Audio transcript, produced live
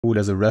Ooh,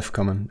 there's a ref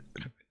coming.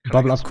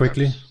 Bubble up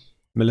quickly,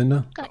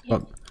 Melinda.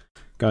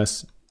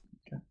 Guys,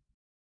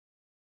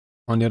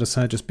 on the other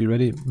side, just be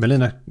ready.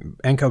 Melinda,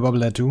 anchor bubble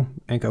there too.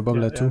 Anchor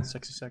bubble there too.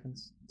 60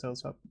 seconds till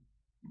it's up.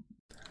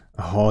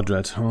 A hard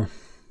red, huh?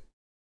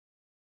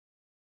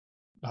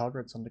 The hard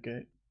red's on the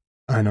gate.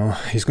 I know.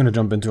 He's gonna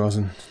jump into us,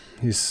 and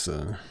he's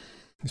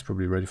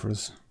probably ready for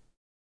this.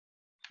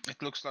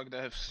 It looks like they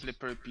have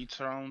slippery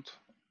beats around.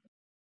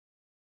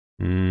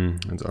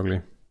 That's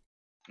ugly.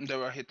 They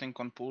were hitting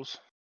on pools.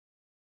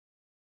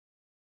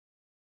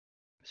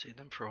 Seen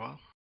them for a while.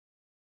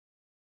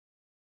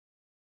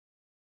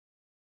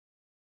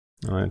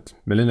 Alright,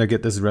 Melinda,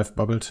 get this ref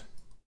bubbled.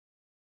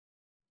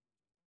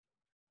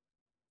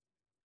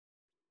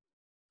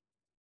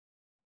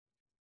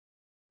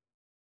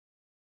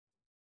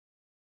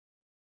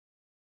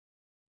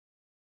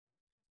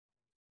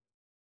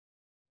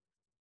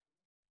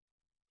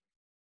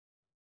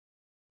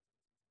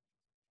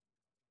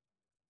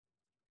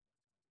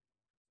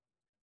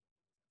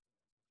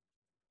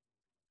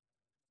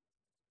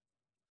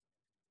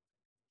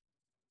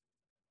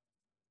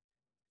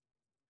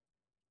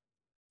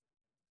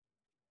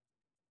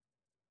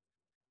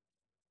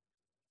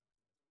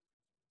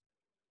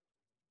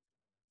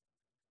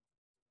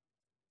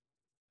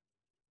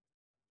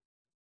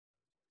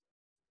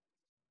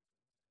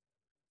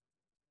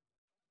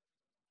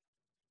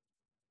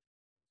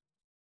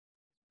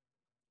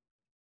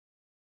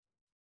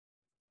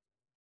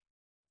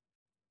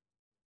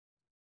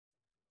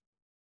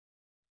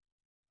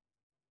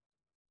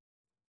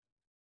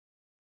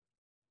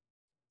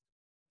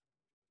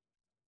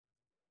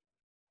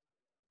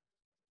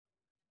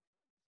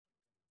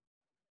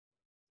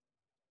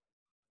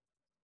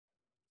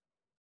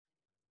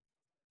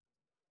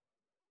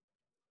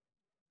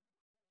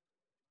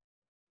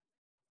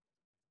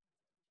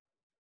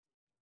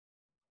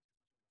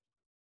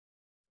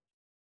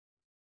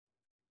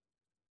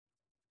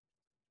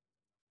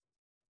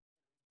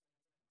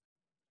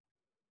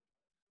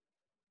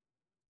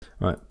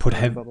 Alright,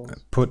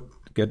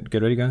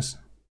 get ready, guys.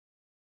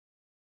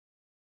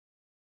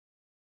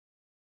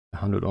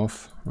 100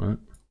 off, alright.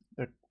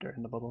 They're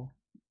in the bubble.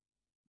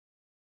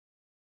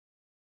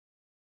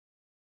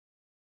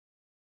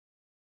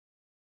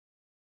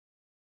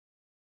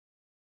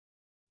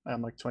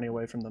 I'm like 20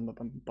 away from them, but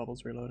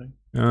bubble's reloading.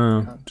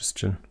 Oh, just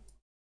chill.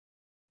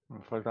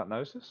 Flag that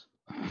notice.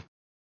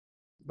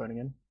 Burning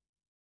in.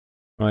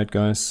 Alright,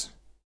 guys.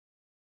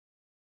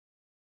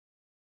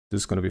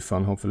 This is gonna be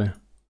fun, hopefully.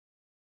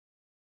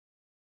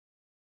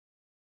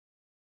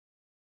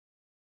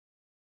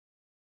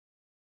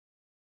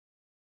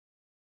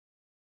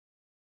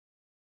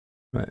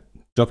 Right,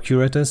 drop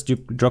curators,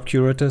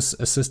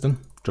 assist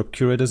them. Drop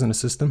curators and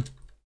assist them.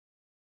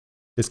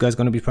 This guy's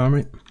gonna be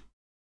primary.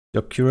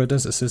 Drop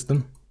curators, assist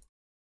them.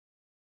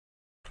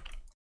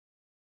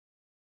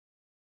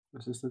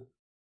 Assisted.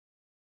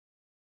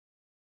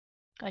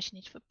 Guys, you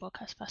need to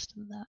broadcast faster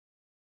than that.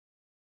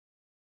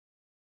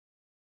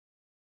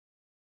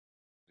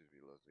 Did we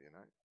lose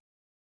VNI?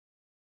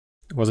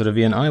 Was it a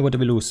VNI? What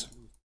did we lose?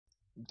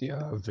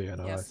 Yeah,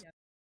 VNI. Yes.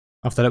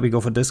 After that, we go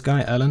for this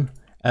guy, Alan.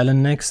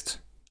 Alan next.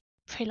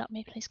 Free lock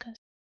me, please, guys.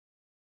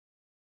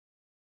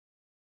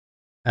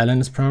 Alan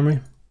is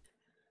primary.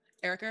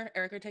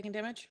 Erica taking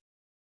damage.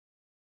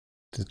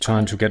 They're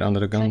trying to get under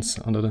the guns,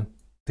 under the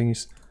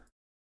thingies.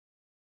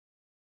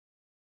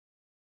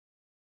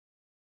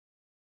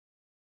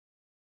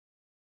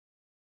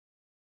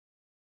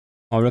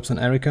 All reps on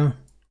Erica.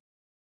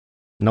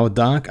 Now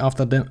Dark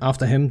after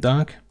him,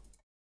 Dark.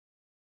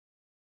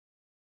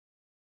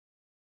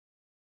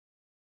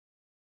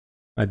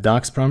 Right,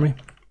 Dark's primary.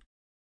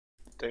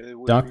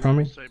 Dark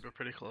primary. Saber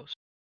pretty close.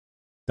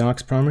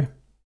 Dark's primary.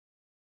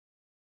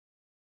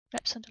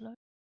 Reps under load.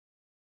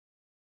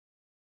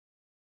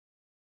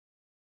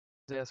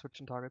 They're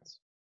switching targets.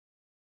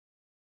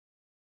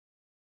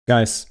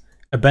 Guys,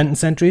 abandoned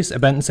sentries,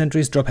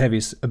 drop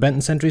heavies.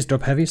 Abandoned sentries,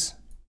 drop heavies.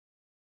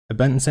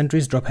 Abandoned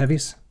sentries, drop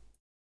heavies.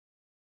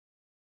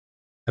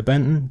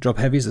 Abandon, drop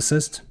heavies,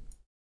 assist.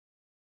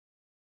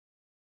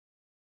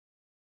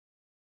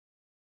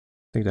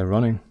 I think they're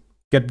running.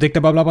 Dig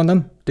the bubble up on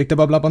them. Dig the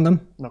bubble up on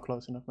them. Not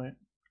close enough, mate.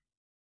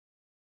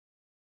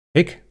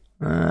 Hick?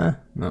 No,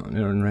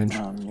 you're in range.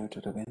 I'm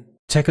muted again.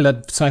 Tackle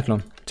that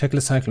cyclone. Tackle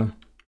the cyclone.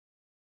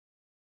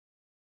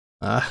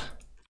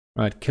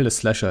 Right, kill the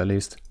slasher at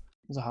least.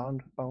 There's a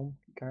hound. Boom.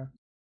 Okay.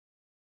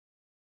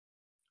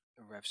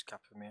 The ref's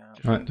capping me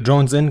out. Right,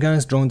 drones in,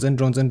 guys. Drones in. And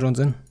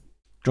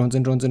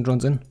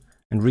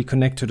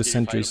reconnect to the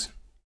sentries.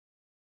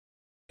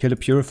 Kill a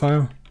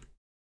purifier.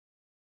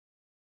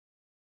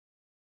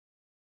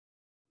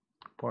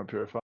 Point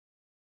purify.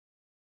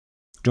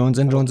 Drones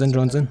in.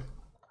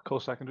 Call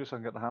secondary so I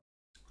can get the hand.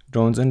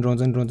 Drones in.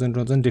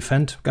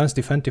 Defend, guys.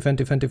 Defend.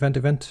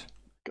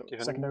 Go.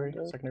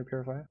 Secondary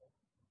purifier.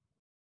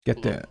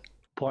 Get there.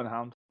 Point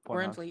hand.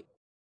 We're in fleet.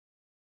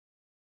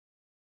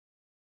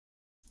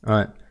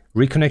 Alright.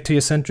 Reconnect to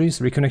your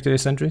sentries.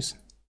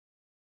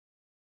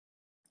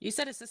 You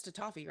said assist to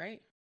Toffee,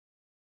 right?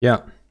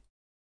 Yeah.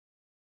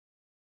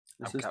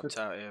 I'm capped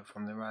out here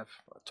from the rev.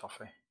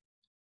 Toffee.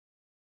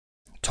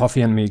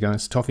 Toffee and me,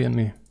 guys. Toffee and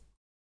me.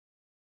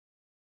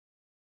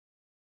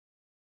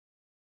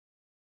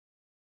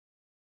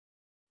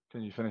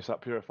 Can you finish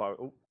that purify?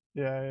 Oh,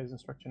 Yeah, he's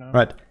instructing now.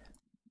 Right.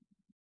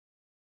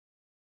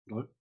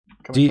 Coming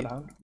D- for the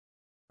hound.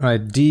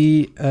 Right.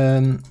 D.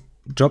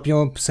 Drop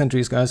your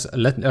sentries, guys.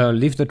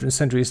 Leave the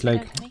sentries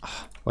like.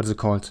 What is it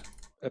called?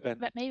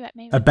 Rep me, rep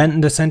me.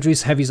 Abandon the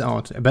sentries. Heavies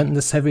out. Abandon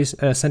the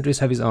sentries.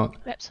 Heavies out.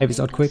 Reps on Heavies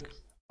me, out please. quick.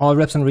 All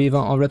reps on Reaver.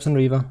 All reps on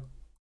Reaver.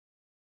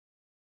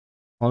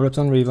 All reps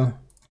on Reaver.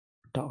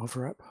 Don't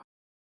overrep.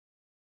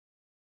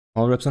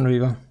 All reps on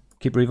Reaver.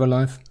 Keep Reaver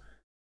alive.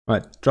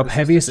 Right. Drop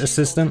heavies.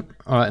 Assistant.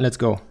 Alright, let's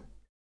go.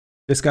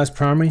 This guy's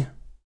primary.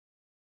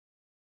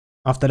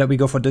 After that, we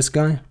go for this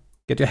guy.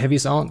 Get your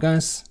heavies out,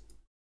 guys.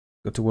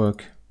 Go to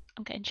work.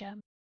 I'm getting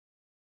jammed.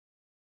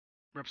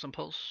 Reps and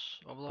pulse.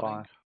 Overloading.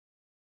 fine.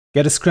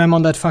 Get a scram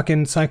on that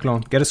fucking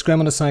cyclone. Get a scram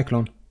on the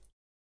cyclone.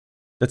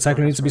 That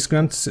cyclone needs to be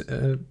scrammed,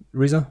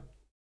 Reza.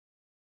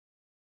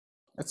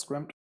 It's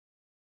scrammed.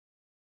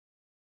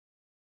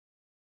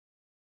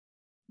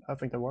 I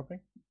think they're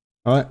warping.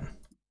 Alright.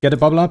 Get a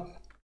bubble up.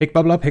 Hick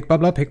bubble up, hick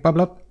bubble up, hick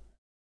bubble up.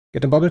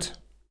 Get them bubbled.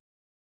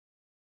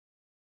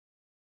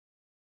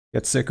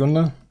 Get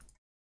Secunda.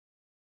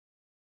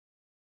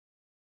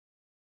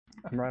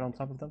 I'm right on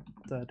top of them,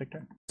 the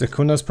dictator.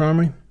 Secunda's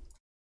primary.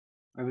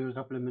 I will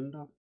double him in.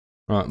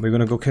 Alright, we're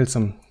gonna go kill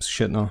some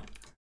shit now.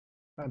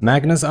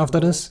 Magnus after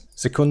this.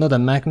 Secunda,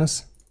 then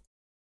Magnus.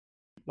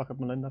 Look up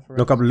Melinda for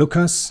Look up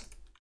Lucas.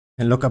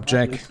 And look up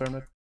Jack.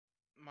 My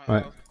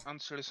Right.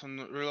 answer is on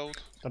reload.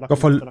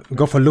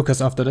 Go for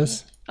Lucas after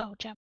this. Oh,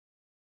 jam.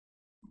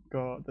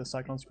 Go the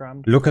cyclone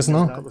scrammed. Lucas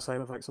now. Got the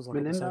same effects as like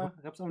Melinda,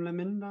 reps on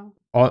Melinda.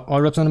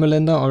 All reps on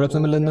Melinda. All reps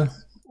on Melinda.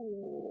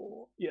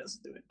 Oh, yes,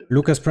 do it.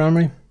 Lucas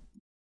primary.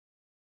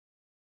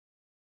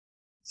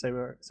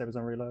 Saber's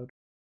on reload.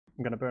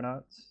 I'm gonna burn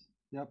out.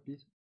 Yeah,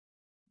 please.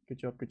 Good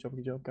job, good job,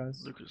 good job,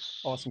 guys.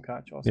 Lucas. Awesome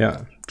catch, awesome Yeah.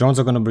 catch. Drones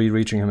are gonna be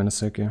reaching him in a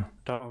sec, yeah.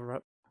 Don't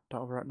overrep.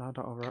 Don't overrep now,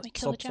 don't Can overrep. we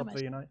kill the Stop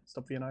jammers? VNI.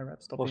 Stop VNI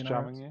reps. Stop What's VNI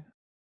jamming reps. you?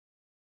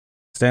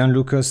 Stay on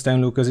Lucas, stay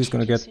on Lucas, he's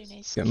gonna get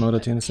Kitsune's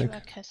murdered in a Kira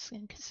sec.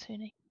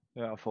 Kitsune.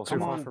 Yeah, I'll force Too Come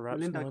far on, for reps,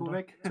 Melinda, go Melinda.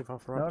 back. Too far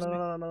for No, reps.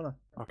 no.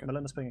 Okay.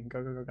 Melinda's pinging.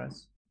 Go, go, go,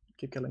 guys.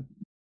 Keep killing.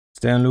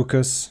 Stay on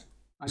Lucas.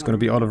 He's I'm gonna on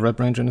be out of reload. rep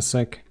range in a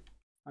sec.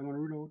 I'm on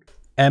reload.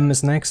 M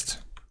is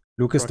next.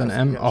 Lucas, then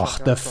Broadcast M. again, Oh, shot,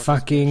 the broadcast again,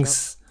 fucking...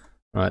 shot.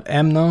 Right,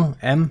 M now.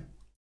 M.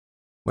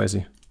 Where is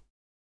he?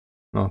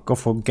 Oh, go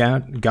for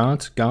guard.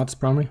 Guard's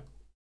primary.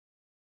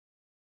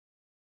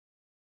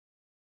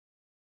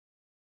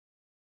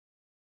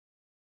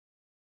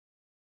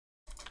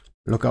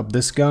 Look up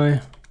this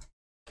guy.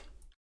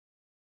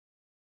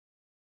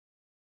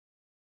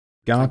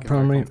 Guard Taking very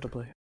primary.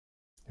 comfortably.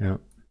 Yeah.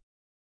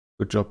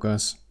 Good job,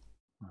 guys.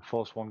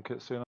 Force one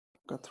Kitsune.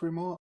 Got 3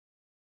 more.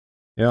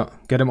 Yeah,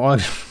 get them all.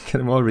 Get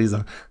them all,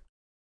 Reza.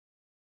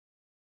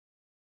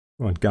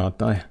 Come on, guard,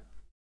 die.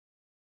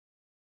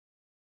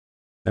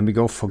 Then we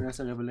go for. There's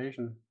a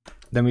revelation.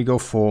 Then we go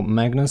for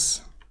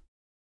Magnus.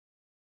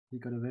 He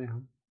got away, huh?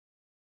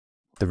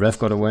 The ref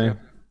got away.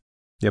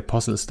 The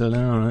apostle is still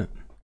there. All right.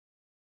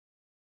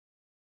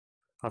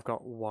 I've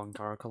got 1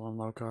 Caracal on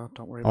low card.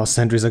 Don't worry Our about it.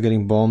 sentries are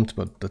getting bombed,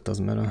 but that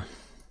doesn't matter.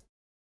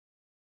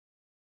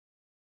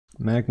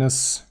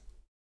 Magnus.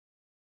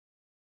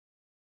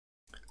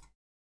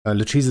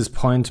 Lachese's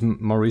point,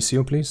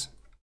 Mauricio, please.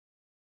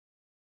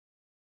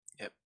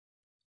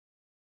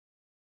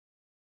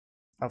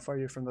 How far are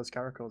you from those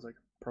Caracals? I could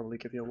probably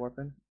give you a warp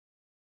in.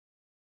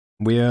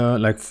 We're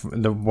like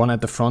the one at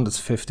the front is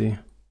 50.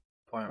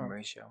 Point Oh.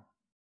 ratio.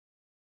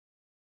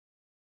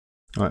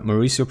 All right,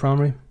 Mauricio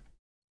primary.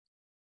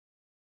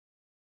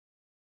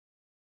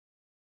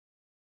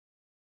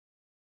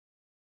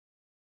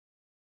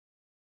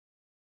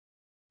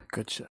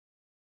 Good shit.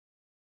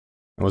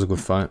 It was a good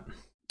fight.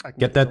 I can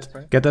Get the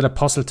spray. that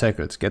apostle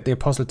tackled. Get the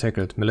apostle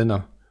tackled,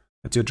 Melinda.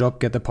 That's your job.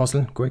 Get the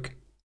apostle quick.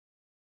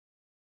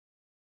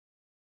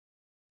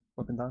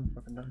 Weapon down,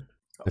 weapon down.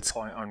 Got a Let's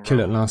point on kill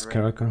roll that last on the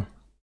Caracal.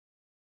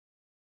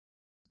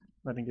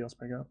 Letting the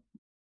Osprey go.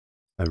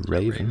 A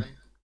raven.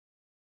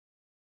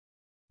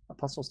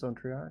 Apostles don't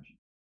triage.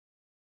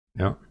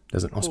 Yeah,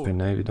 there's an Osprey Ooh.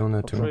 Navy down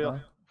there too.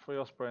 Free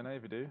Osprey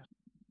Navy, do you?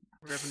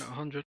 Revenant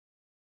 100.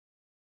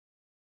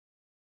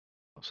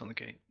 That's on the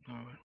gate.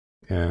 Alright.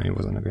 Yeah, he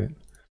was on the gate.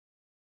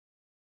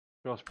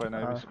 Free Osprey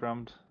Navy Uh,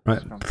 scrammed.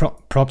 Right,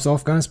 Scrammed. props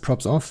off, guys.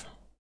 Props off.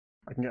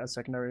 I can get a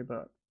secondary,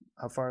 but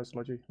how far is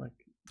Logi? Like,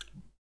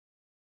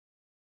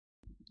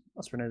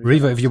 Osprey Navy.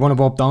 Reaver, if you want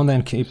to warp down there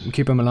and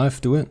keep him alive,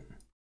 do it.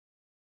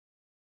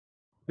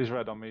 He's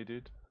red on me,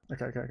 dude.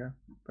 Okay.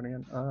 Putting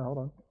in. Hold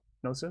on.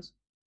 No sis.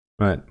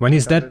 Right, when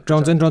he's Got dead, it,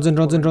 drones in, got drones in, it.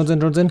 drones in, drones in,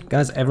 drones in.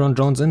 Guys, everyone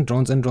drones in,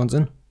 drones in, drones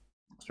in.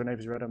 Osprey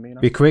Navy's red on me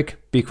now. Be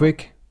quick, be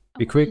quick.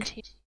 Be I'm quick.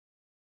 into-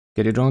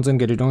 Get your drones in,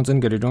 get your drones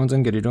in, get your drones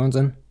in, get your drones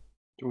in.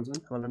 Jones in.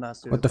 Well, then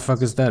that's What the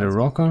fuck is that, a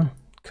rocker?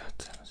 God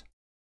damn it.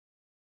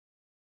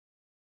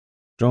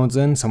 Drones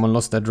in, someone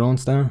lost their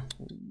drones there.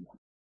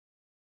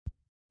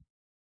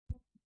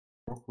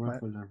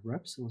 Raffle the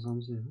reps or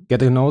something. Get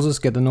the noses,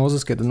 get the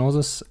noses, get the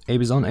noses.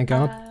 AB's on, anchor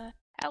out.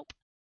 Help.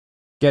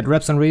 Get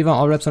reps on Reaver,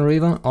 all reps on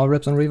Reaver, all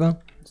reps on Reaver.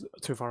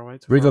 Too far away.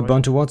 Reaver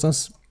burn towards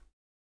us.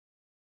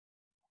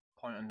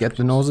 Point and Get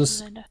the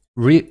noses.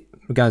 noses.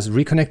 Guys,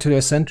 reconnect to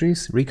your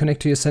sentries. Reconnect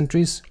to your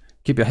sentries.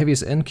 Keep your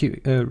heavies in.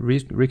 Keep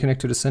reconnect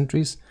to the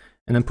sentries,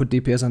 and then put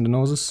DPS on the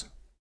noses.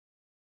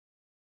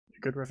 You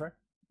good, River?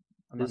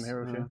 I'm Yes,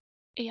 here with you.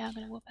 Yeah, I'm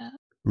gonna whoop out.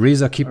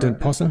 Reza, keep the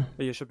Alright. apostle.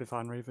 You should be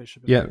fine, Reaver. You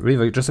should be Yeah, fine.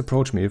 Reaver, just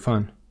approach me. You're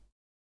fine.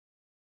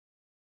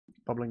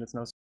 Bubbling its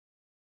nose.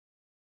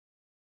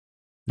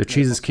 The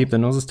cheeses keep the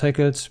noses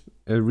tackled.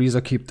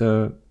 Reza, keep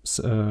the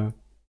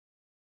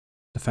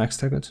facts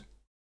tackled.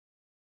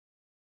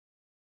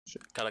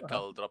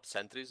 Caracal drop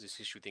sentries. Is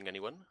he shooting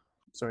anyone?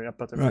 Sorry, I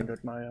put Right.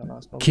 fingered my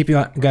last bubble. Keep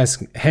your guys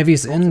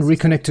heavies in.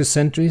 Reconnect to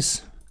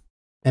sentries,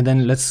 and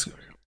then let's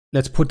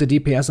put the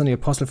DPS on the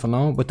apostle for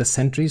now with the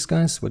sentries,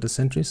 guys. With the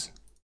sentries.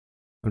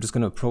 I'm just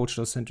gonna approach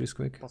those sentries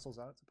quick. Apostles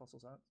out.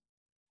 Apostles out.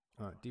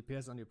 Alright,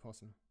 DPS on the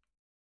apostle.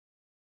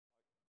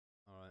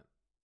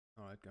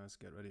 Alright, guys,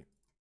 get ready.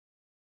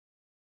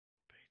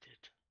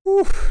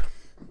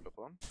 Drop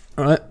on.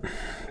 Alright,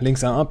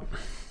 links are up.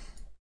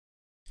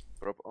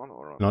 Drop on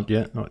or on? Not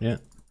yet, not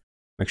yet.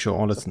 Make sure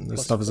all the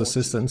Plus stuff is 40.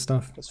 assisted and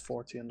stuff. Plus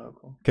 40 in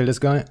local. Kill this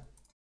guy.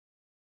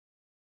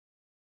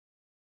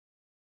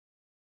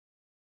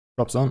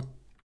 Drops on.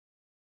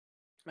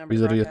 Remember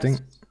Reza, the do your thing.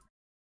 broadcast.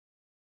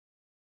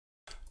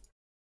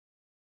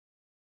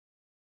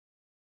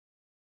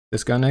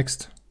 This guy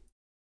next.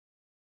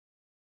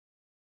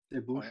 They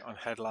bush. Point on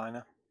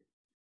headliner.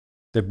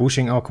 They're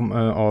bushing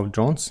our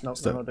drones. No,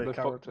 Stay, no, they They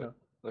covered. fucked it. No.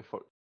 They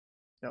fucked.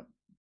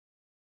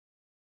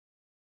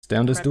 stay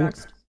on this Right dude.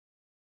 back.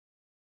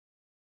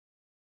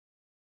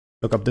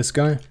 Look up this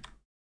guy.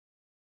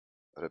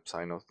 Rep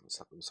sign of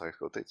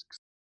psychotics.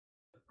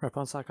 Rep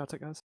on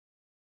psychotic, guys.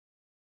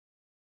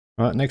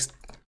 Alright, next.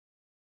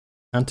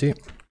 Anti.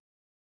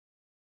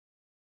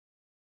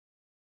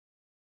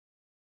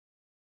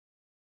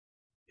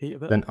 Heat a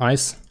bit. Then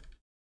ice.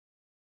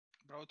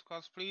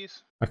 Broadcast,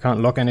 please. I can't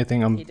lock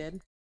anything. He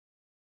did.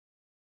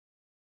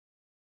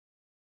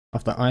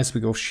 After ice,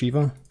 we go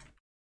Shiva.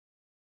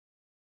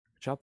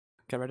 Job.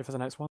 Get ready for the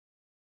next one.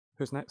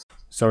 Who's next?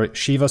 Sorry,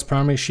 Shiva's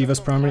primary. Shiva's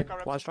primary.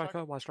 Y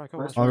striker. Y striker.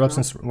 Y Y All striker. reps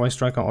and Y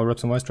striker. All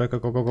reps and Y striker.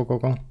 Go, go, go, go,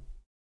 go.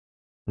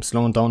 I'm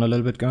slowing down a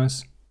little bit,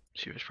 guys.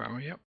 She was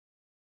primary, yep.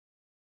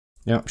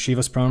 Yeah,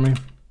 Shiva's primary.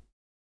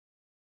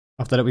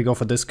 After that, we go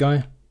for this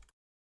guy.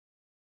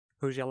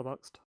 Who's yellow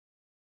boxed?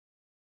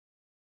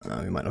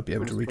 We might not be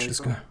able to reach this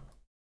guy.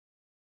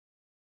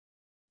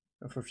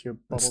 Go for a few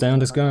Let's bubbles stay on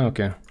and this guy.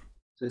 Okay.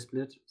 They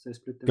split. They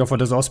split them. Go for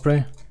this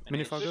Osprey.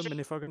 Mini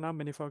Fogan now.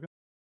 Mini Fogan.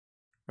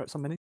 Reps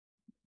on mini.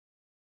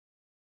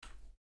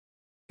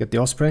 Get the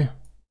Osprey.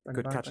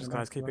 Good Bring catches, bring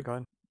guys. bring Keep it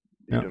going.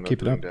 Yeah, You're not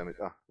keep it doing up. damage.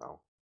 Ah, now.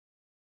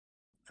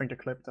 I think they're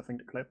clipped. I think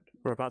they're clipped.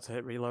 We're about to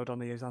hit reload on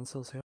these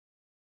answers here.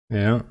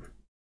 Yeah.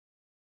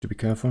 To be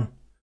careful.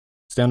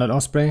 Stay on that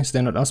Osprey. Stay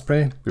on that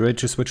Osprey. Be ready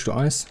to switch to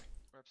ice.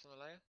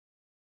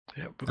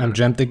 Yep, we're I'm gonna-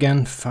 jammed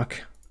again.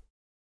 Fuck.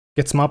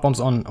 Get smart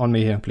bombs on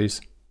me here, please.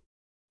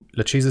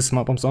 Lacheese's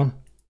smart bombs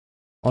on.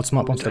 All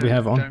smart bombs that we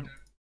have on. Down.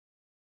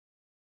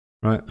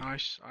 Right.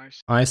 Ice,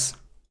 ice. Ice.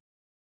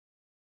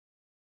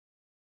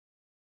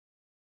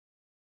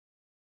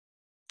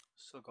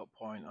 Still got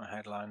point on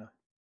headliner.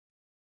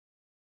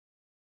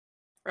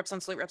 Reps on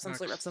salute, reps on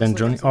salute, reps on Then salute.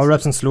 Johnny. reps on All salute.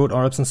 reps and salute.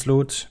 All reps and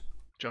salute.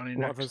 Johnny A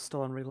lot of us next.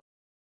 still on reload.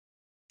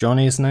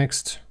 Johnny is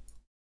next.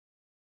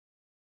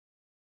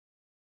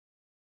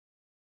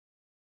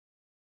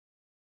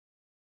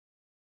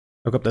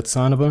 Look up that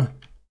signable.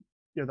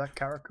 Yeah, that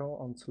Caracal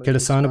on salute. Kill a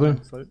is down signable.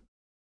 on salute.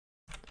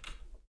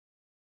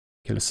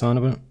 Kill a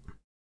signable.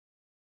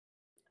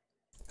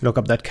 Look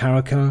up that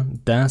Caracal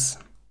Das.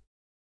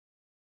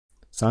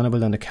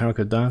 Signable and the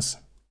Caracal Das.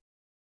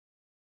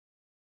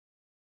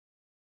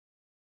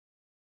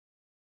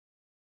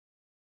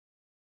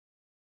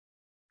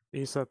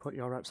 Isa, put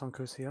your reps on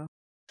Kus here.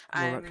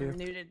 I'm rep here.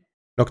 muted.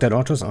 Look that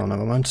autos. Oh,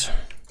 never mind.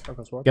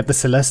 Caracals what? Get the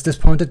Celestis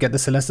pointed. Get the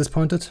Celestis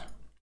pointed.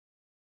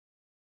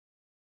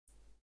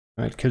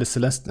 Right, kill the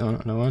Celeste. Oh,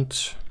 never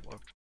mind.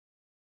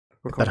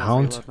 We're Get that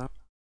calling off hound. reload now.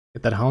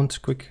 Get that hound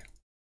quick.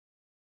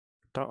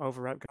 Don't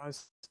over rep,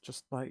 guys.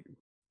 Just like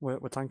we're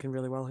tanking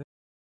really well here.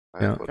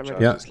 I Yeah. have got Get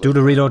ready. Yeah, charges do left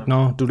the right reload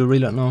now. now. Do the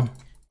reload now.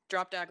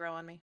 Drop aggro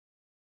on me.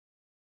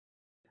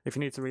 If you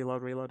need to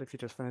reload, reload. If you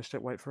just finished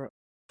it, wait for it.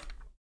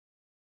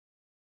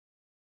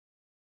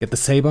 Get the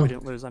saber. We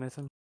didn't lose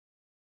anything.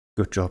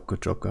 Good job,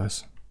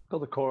 guys. Got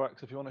the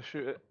Corax if you want to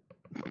shoot it.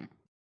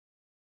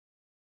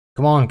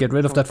 Come on, get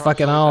rid of that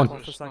fucking hound.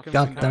 Hold for a second.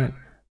 God damn it.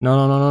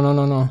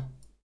 No.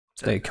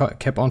 Stay,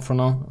 cap on for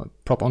now.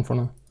 Prop on for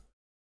now.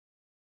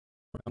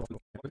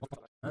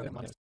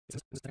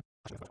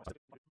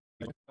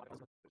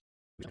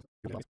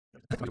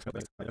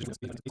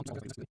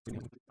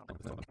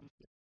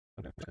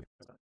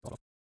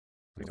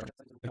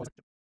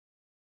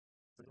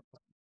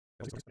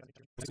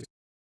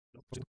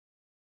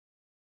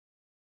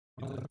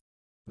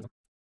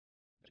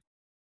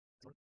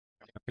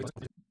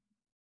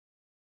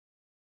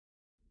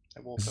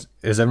 open.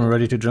 Is everyone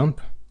ready to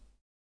jump?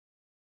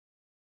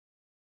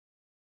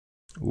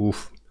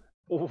 Oof.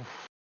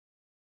 Oof.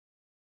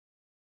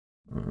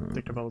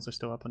 The Caracals are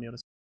still up on the other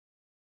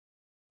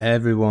side.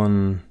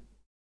 Everyone.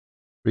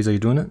 Reese, are you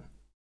doing it?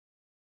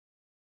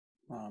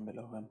 Oh, I'm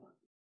below him.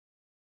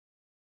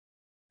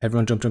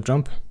 Everyone jump, jump,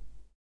 jump.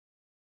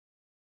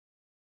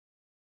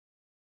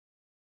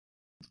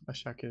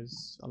 Ashak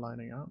is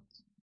aligning out.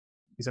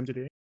 He's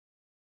MGD.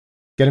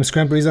 Get him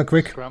scram, Breezer,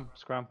 quick. Scram.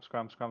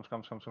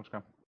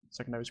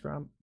 Secondary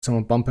scram.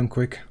 Someone bump him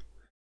quick.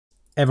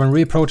 Everyone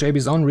reapproach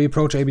ABs on,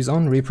 reapproach ABs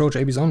on, reapproach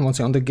ABs on. Once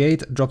you're on the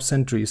gate, drop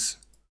sentries.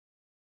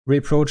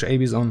 Reapproach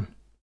ABs on.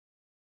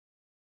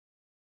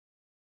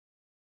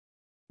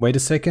 Wait a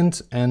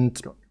second,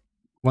 and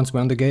once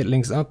we're on the gate,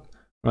 links up.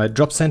 Alright,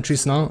 drop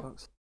sentries now.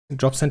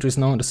 Drop sentries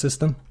now in the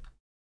system.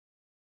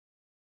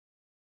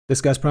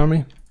 This guy's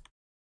primary.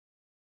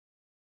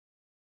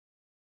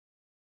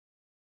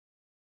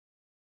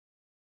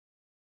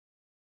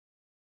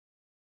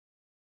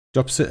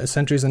 Drop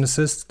sentries and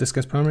assist. This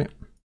guy's primary.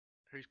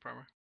 Who's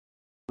primary?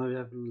 Now we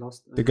have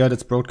lost. The guy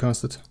that's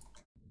broadcasted.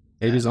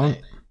 AB's on.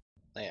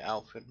 They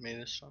outfit me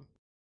this time.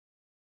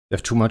 They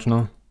have too much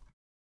now. Is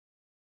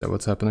that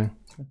what's happening?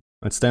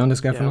 Let's stay on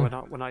this guy for Yeah,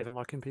 now. we're not even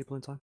locking people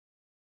in time.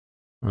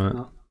 Alright.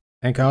 No.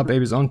 Anchor up,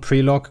 AB's on.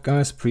 Pre-lock,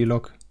 guys.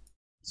 Pre-lock.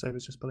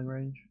 Saber's just pulling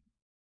range.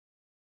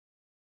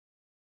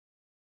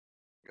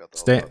 Got all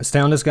Stay that. stay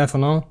on this guy for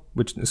now.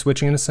 Which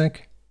switching in a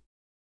sec.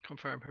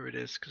 Confirm who it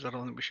is, because I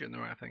don't think we're shooting the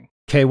right thing.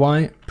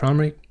 KY,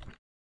 primary.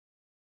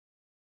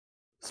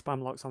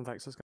 Spam locks on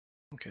Vexus.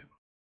 Okay.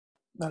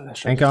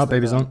 Anchor up,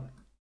 AB's on.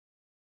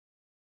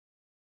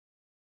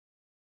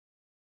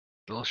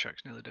 The last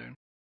shack's nearly down.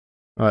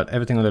 Alright,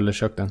 everything on the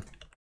Leshak then.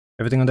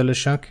 Everything on the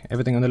Leshak.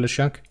 Everything on the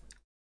Leshak.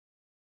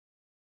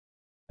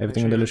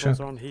 Everything on the Leshak.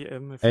 On, heat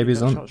him if AB's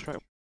you get on. shot straight.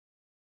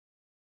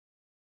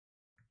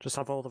 Just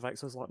have all the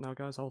Vexus locked now,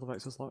 guys. All the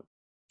Vexus locked.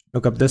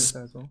 Look up this.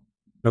 There as well.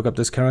 Look up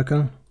this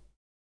Caracal.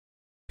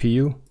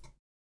 PU.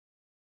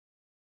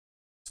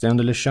 Stay on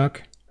the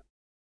Leshak.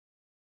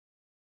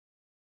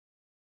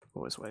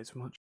 Oh, it's way too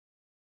much.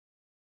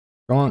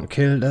 Go on,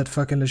 kill that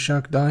fucking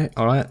Leshak, die.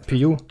 Alright,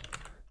 PU.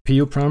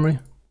 PU primary.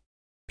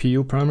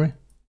 PU primary.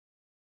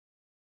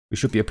 We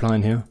should be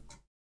applying here.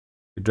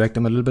 We dragged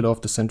them a little bit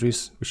off the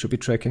sentries. We should be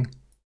tracking.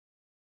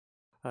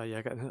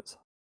 Yeah, getting hits.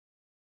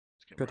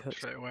 Let's get Good ripped hits.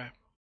 straight away.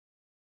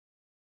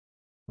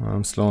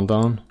 I'm slowing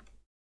down.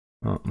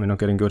 Oh, we're not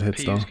getting good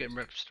hits though. PU's getting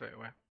ripped straight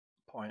away.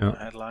 Point Yeah. on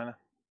headliner.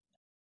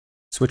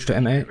 Switch to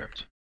MA. Get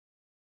ripped.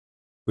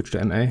 Switch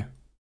to MA.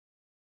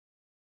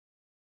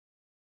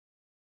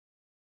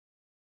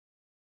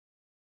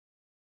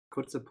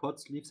 Could the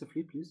pods leave the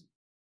fleet, please?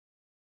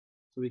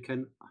 So we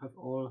can have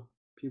all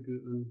people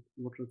in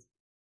watches.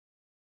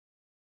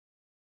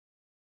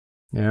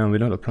 Yeah, we're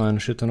not applying a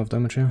shit ton of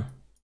damage here.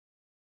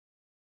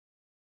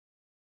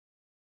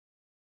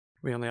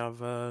 We only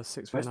have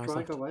 6 Vice VNIs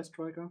striker, left. vice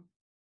striker.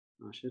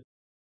 Oh shit.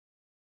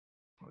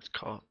 Oh, it's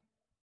caught.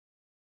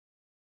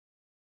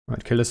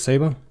 Right, kill this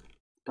Saber.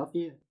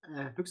 Duffy,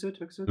 Huxit.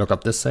 Look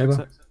up this Saber.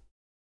 That's it.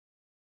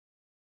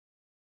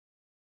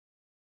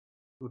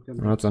 Okay.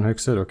 Right, on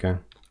Hexit, okay.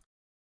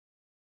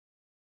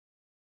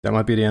 That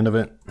might be the end of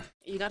it.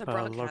 You got to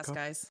Loco. broadcast,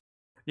 guys.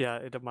 Yeah,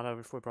 it doesn't matter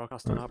if we're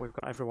broadcasting or not. We've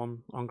got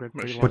everyone on grid.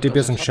 Put Put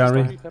DPS on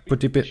Shari. Put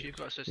DPS. You've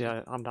got assistant.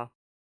 Yeah, I'm down.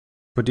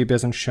 Put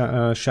DPS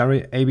on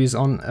Shari. ABs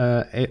on.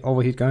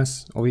 Overheat,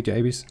 guys. Overheat your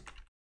ABs.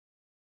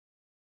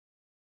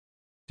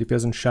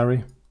 DPS on Shari.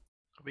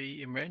 Are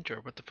we in range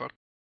or what the fuck?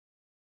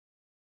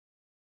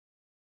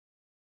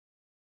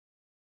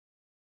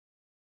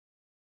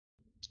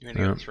 You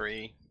only Yeah. got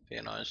 3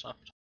 VNIs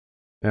left.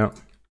 Yeah.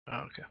 Oh,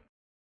 okay.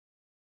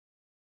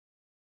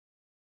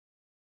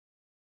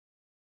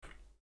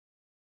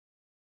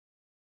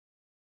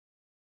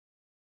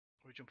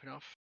 Are we jumping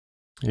off?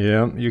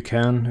 Yeah, you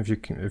can if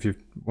you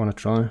want to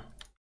try.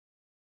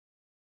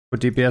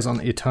 Put DPS on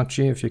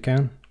Itachi if you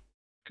can.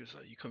 Because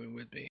you coming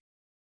with me?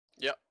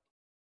 Yep.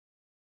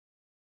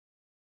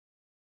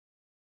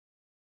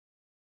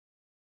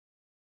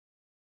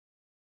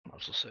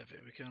 Might as well save it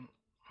if we can.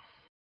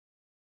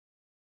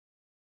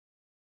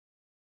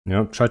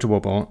 Yeah, try to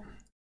warp out.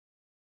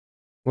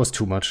 Was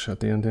too much at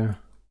the end there.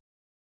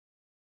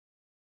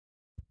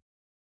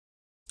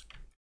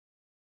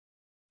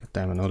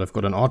 Damn it, no, they've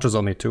got an Archers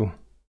on me too.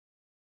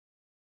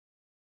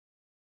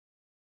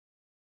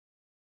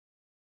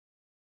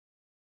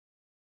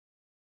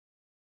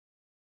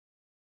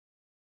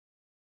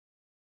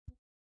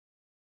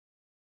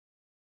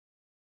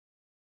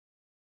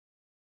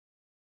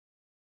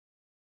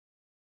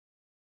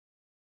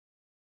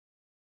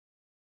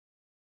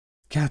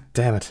 God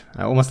damn it,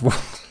 I almost won.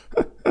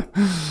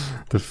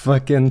 The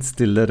fucking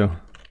stiletto.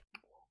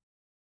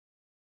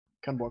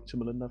 Can walk to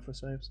Melinda for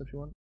saves if you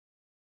want.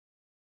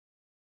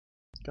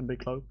 Can be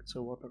cloaked,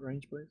 so walk at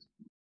range, please.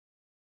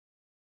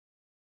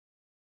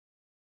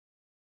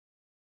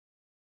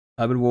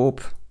 I will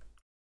warp.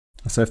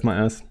 I saved my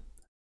ass.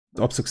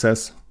 Op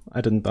success.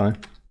 I didn't die.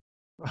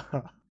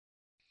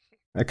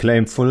 I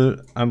claim full.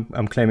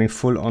 I'm claiming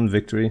full on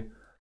victory.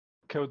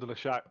 killed the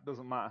Lashak,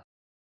 doesn't matter.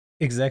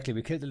 Exactly,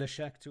 we killed the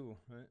Leshak too,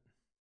 right?